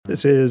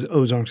This is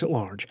Ozarks at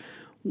Large.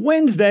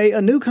 Wednesday, a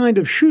new kind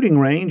of shooting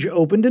range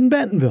opened in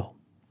Bentonville.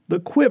 The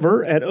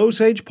Quiver at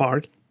Osage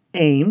Park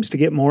aims to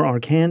get more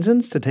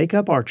Arkansans to take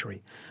up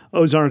archery.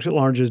 Ozarks at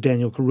Large's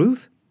Daniel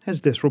Carruth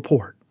has this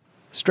report.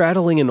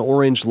 Straddling an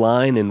orange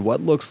line in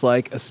what looks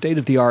like a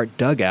state-of-the-art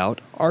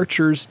dugout,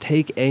 archers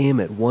take aim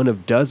at one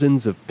of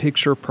dozens of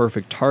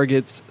picture-perfect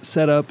targets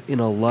set up in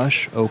a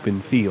lush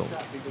open field.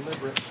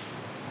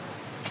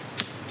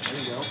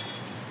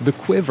 The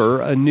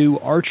Quiver, a new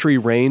archery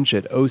range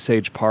at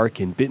Osage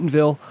Park in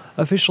Bentonville,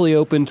 officially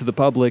opened to the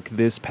public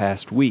this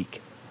past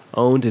week.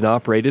 Owned and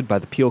operated by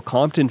the Peel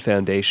Compton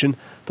Foundation,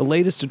 the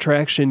latest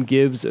attraction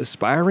gives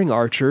aspiring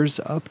archers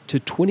up to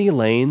 20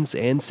 lanes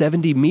and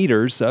 70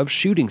 meters of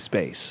shooting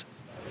space.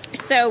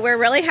 So we're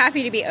really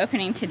happy to be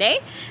opening today.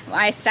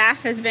 My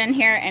staff has been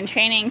here and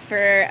training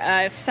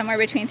for somewhere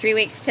between 3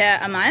 weeks to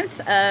a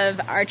month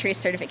of archery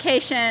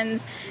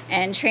certifications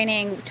and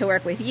training to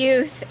work with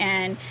youth,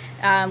 and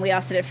we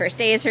also did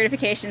first aid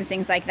certifications,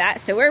 things like that.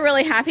 So we're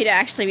really happy to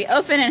actually be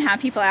open and have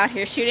people out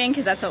here shooting,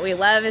 because that's what we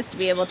love, is to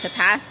be able to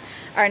pass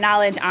our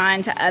knowledge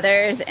on to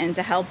others and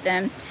to help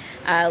them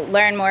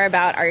learn more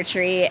about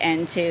archery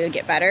and to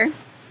get better.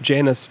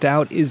 Jana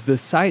Stout is the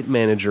site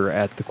manager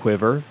at the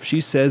Quiver.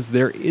 She says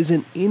there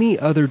isn't any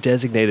other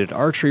designated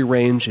archery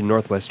range in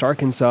Northwest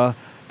Arkansas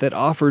that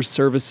offers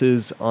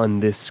services on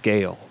this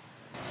scale.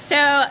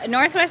 So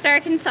Northwest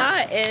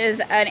Arkansas is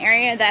an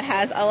area that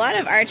has a lot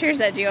of archers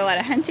that do a lot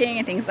of hunting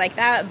and things like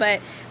that,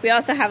 but we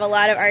also have a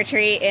lot of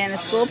archery in the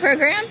school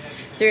program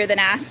through the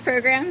NAS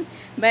program.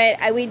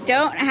 But we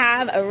don't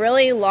have a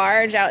really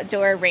large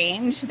outdoor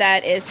range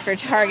that is for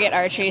target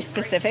archery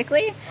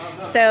specifically.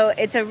 So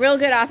it's a real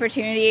good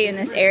opportunity in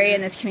this area,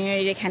 in this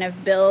community, to kind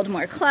of build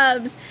more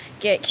clubs,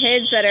 get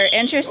kids that are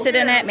interested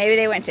in it. Maybe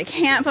they went to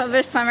camp over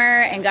the summer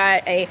and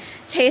got a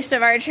taste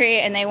of archery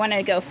and they want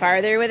to go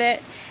farther with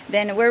it.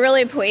 Then we're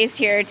really poised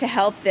here to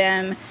help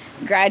them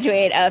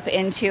graduate up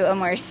into a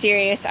more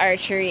serious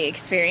archery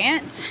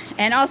experience,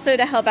 and also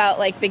to help out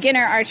like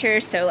beginner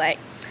archers. So like,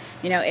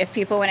 you know, if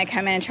people want to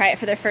come in and try it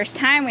for the first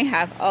time, we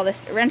have all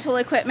this rental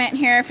equipment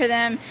here for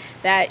them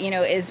that, you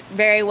know, is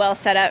very well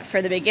set up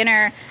for the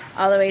beginner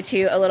all the way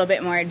to a little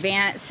bit more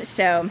advanced,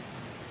 so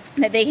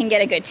that they can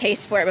get a good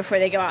taste for it before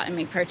they go out and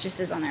make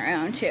purchases on their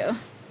own too.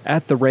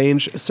 At the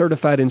range,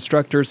 certified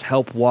instructors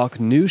help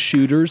walk new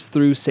shooters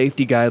through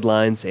safety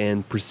guidelines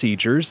and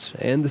procedures,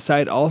 and the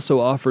site also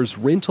offers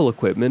rental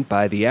equipment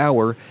by the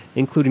hour,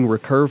 including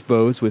recurve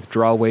bows with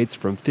draw weights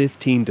from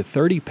 15 to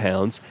 30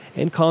 pounds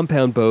and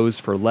compound bows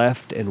for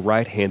left and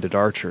right-handed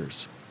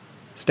archers.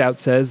 Stout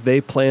says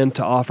they plan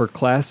to offer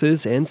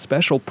classes and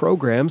special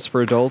programs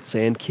for adults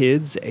and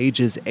kids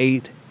ages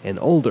 8 and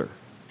older.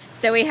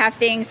 So we have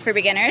things for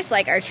beginners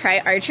like our Try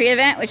Archery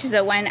event, which is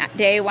a 1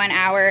 day, 1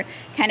 hour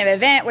kind of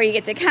event where you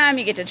get to come,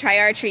 you get to try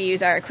archery,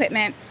 use our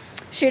equipment,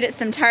 shoot at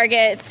some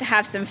targets,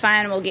 have some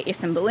fun. We'll get you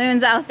some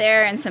balloons out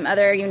there and some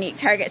other unique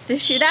targets to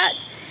shoot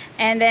at.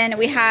 And then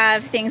we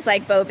have things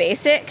like bow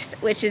basics,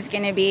 which is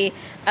going to be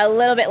a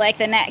little bit like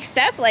the next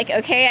step. Like,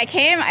 okay, I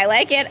came, I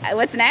like it,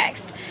 what's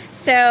next?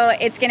 So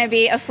it's going to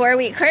be a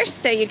 4-week course.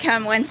 So you'd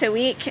come once a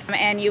week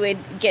and you would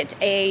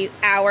get an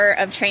hour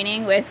of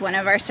training with one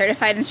of our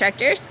certified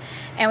instructors.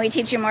 And we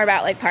teach you more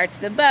about like parts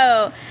of the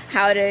bow,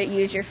 how to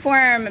use your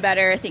form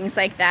better, things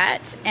like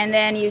that. And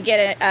then you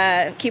get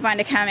a coupon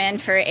to come in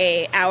for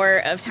an hour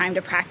of time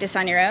to practice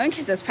on your own,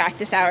 because those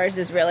practice hours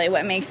is really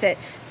what makes it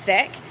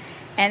stick.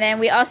 And then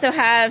we also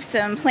have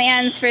some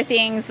plans for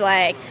things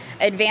like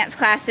advanced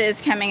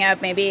classes coming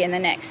up maybe in the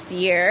next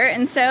year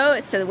and so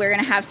we're going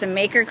to have some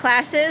maker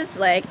classes,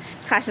 like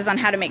classes on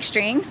how to make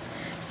strings.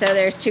 So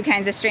there's 2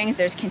 kinds of strings.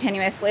 There's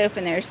continuous loop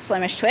and there's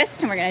Flemish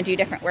twist, and we're going to do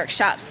different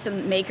workshops,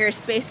 some maker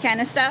space kind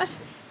of stuff.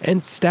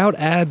 And Stout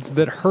adds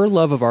that her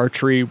love of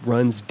archery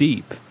runs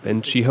deep,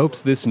 and she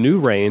hopes this new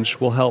range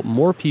will help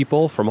more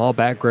people from all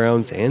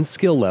backgrounds and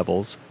skill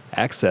levels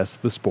access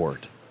the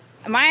sport.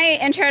 My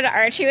intro to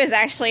archery was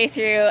actually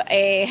through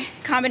a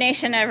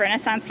combination of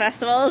Renaissance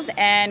festivals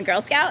and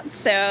Girl Scouts,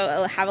 so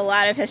I have a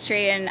lot of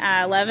history and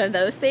love of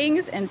those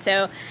things. And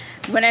so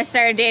when I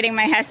started dating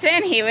my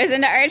husband, he was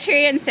into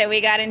archery, and so we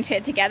got into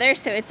it together.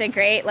 So it's a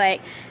great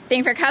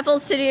thing for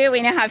couples to do.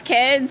 We now have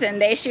kids,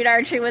 and they shoot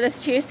archery with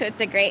us too, so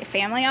it's a great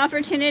family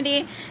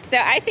opportunity. So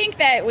I think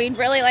that we'd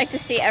really like to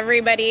see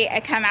everybody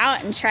come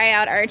out and try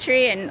out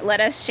archery and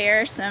let us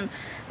share some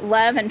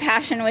love and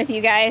passion with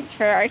you guys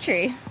for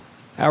archery.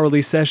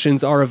 Hourly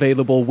sessions are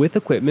available with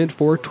equipment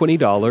for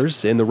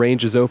 $20, and the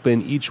range is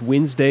open each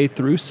Wednesday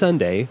through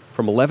Sunday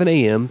from 11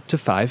 a.m. to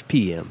 5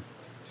 p.m.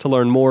 To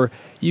learn more,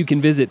 you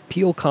can visit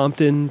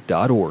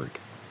peelcompton.org.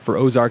 For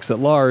Ozarks at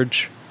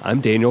Large,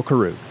 I'm Daniel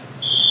Carruth.